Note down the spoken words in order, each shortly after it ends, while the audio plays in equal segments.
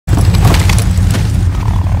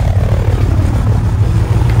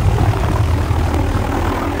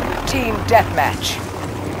deathmatch.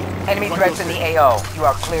 Enemy threats in the AO. You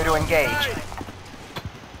are clear to engage.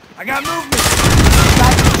 I got movement!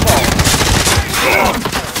 Side control.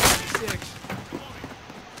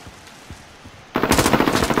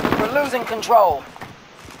 We're losing control.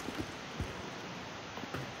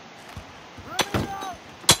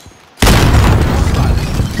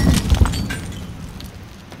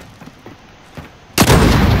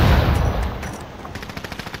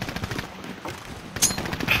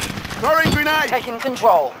 Throwing grenade! Taking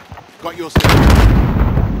control. Got your step.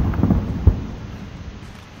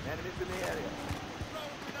 Enemies in the area.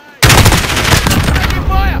 Taking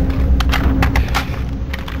fire!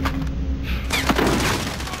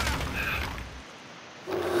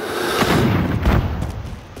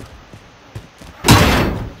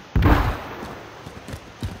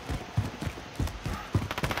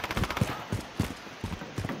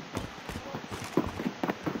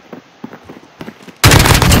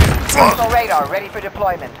 Personal radar ready for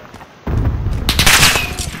deployment.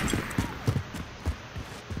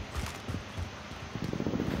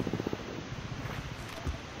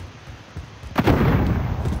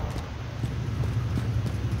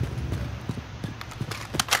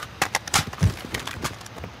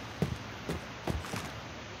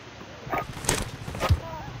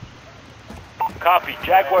 Copy.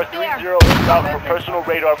 Jaguar 3-0 is out for personal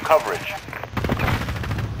radar coverage.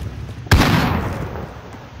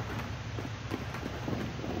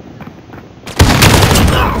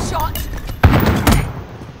 Shot!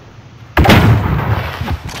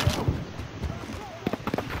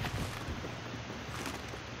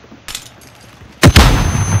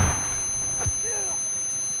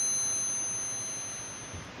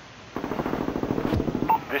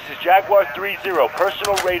 This is Jaguar 3-0.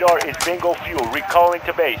 Personal radar is bingo fuel. Recalling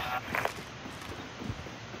to base.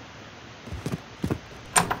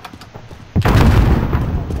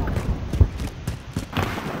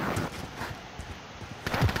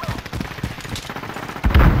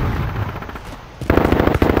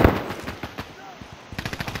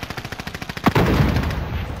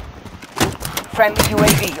 Friendly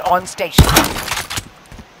UAV on station.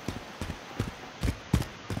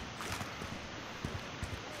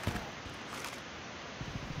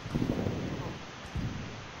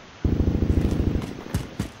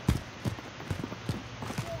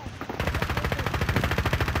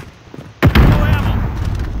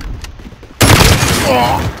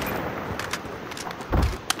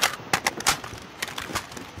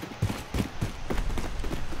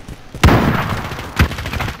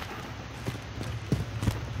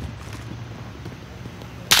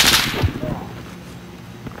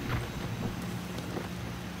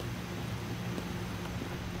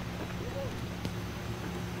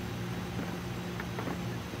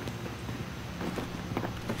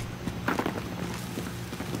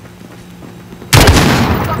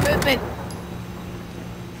 Movement!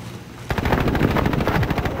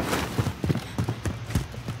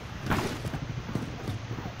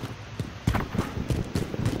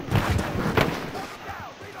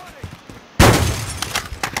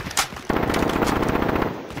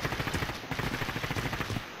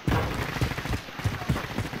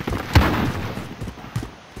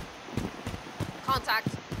 Contact.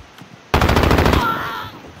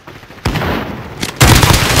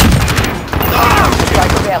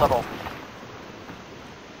 Strike available.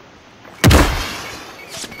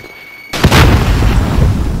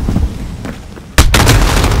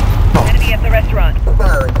 Enemy at the restaurant.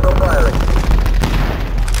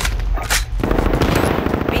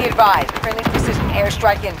 Be advised, friendly precision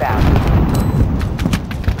airstrike inbound.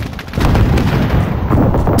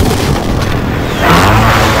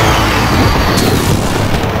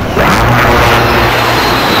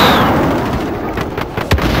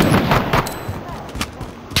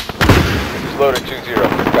 Loader 2-0.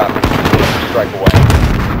 Copy. Strike away.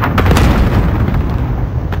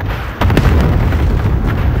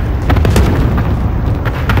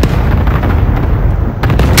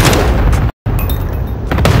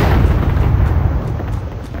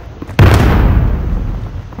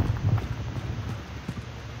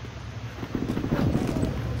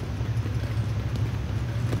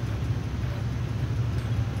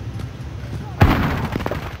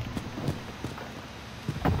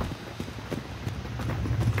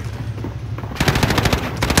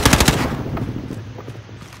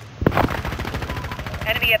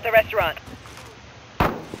 Enemy at the restaurant.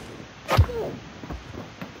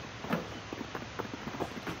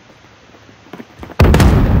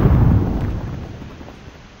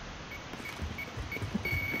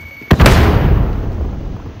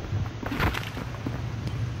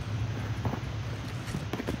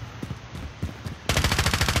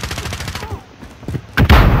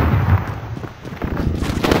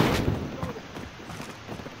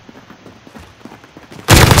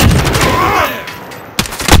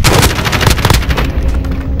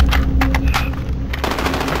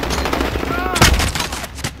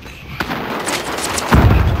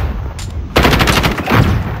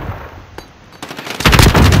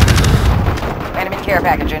 care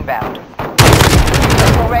package inbound.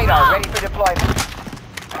 Personal radar ready for deployment.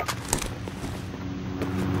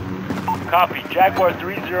 Copy. Jaguar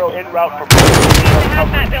 3-0 en route for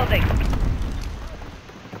Hazmat building.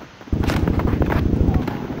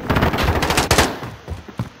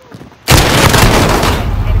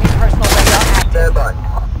 Enemy personal radar active.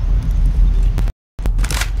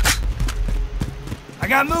 I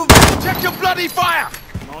got movement. Check your bloody fire.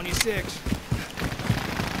 I'm on your 6.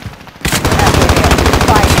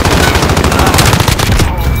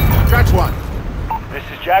 Scratch 1. This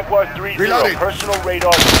is Jaguar 3-0. Reloading. Personal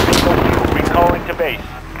radar is bingo fuel. Recalling to base.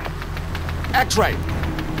 X-ray.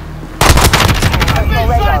 Personal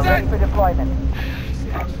radar ready for deployment.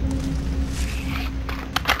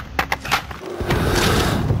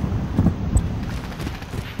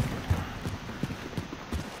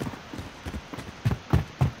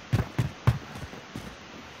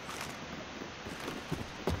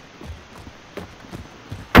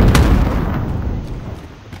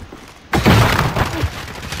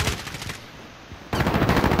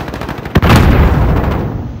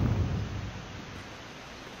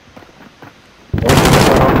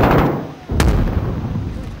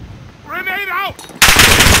 Grenade out.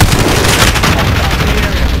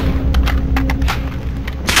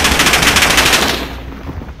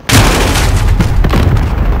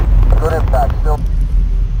 Good impact, still.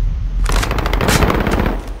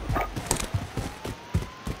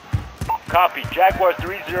 Copy. Jaguar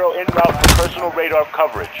 3-0 en route for personal radar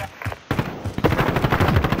coverage.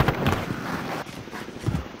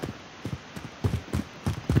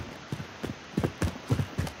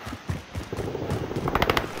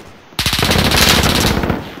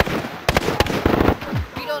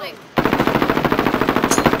 Reloading.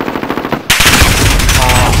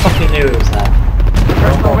 Fucking knew it was that.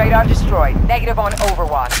 Personal radar destroyed. Negative on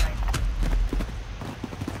Overwatch.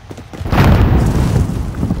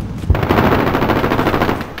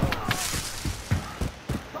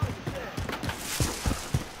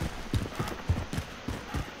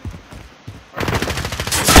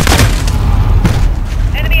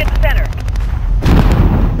 Enemy at the center.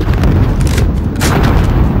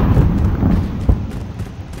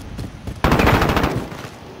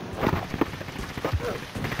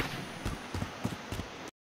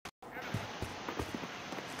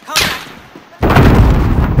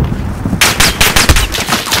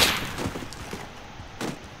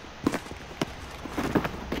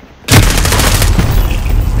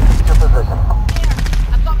 Your position.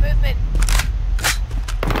 I've got movement.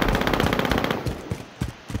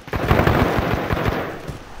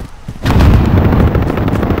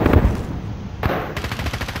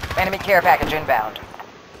 Enemy care package inbound.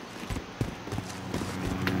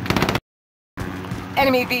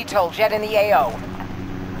 Enemy VTOL jet in the AO.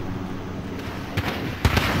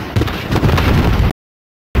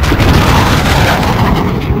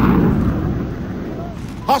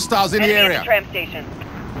 Hostiles in the Enemy at area. the tram station.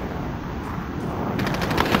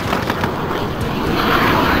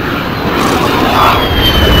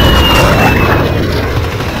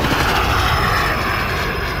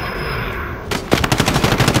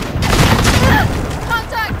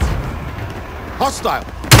 Contact! Hostile.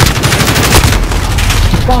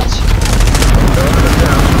 What?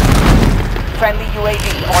 Friendly UAV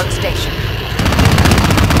on station.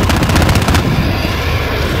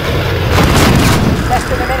 Less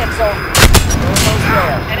than a minute, so almost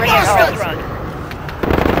there. Enemy Bring it at the home. restaurant.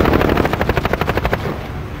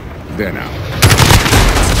 There now.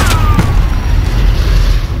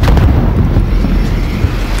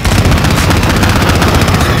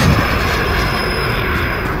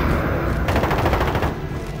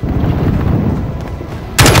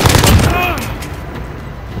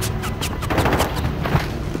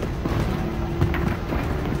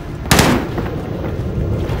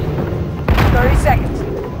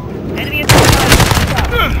 Enemy at the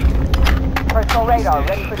Personal radar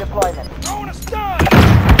ready for deployment.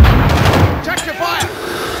 Check your fire.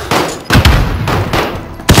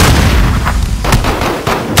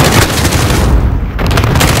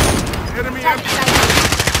 Enemy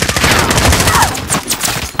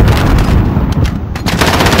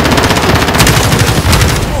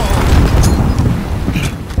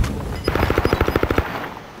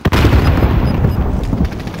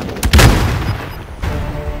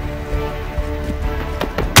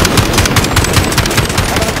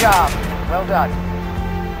Job. Well done.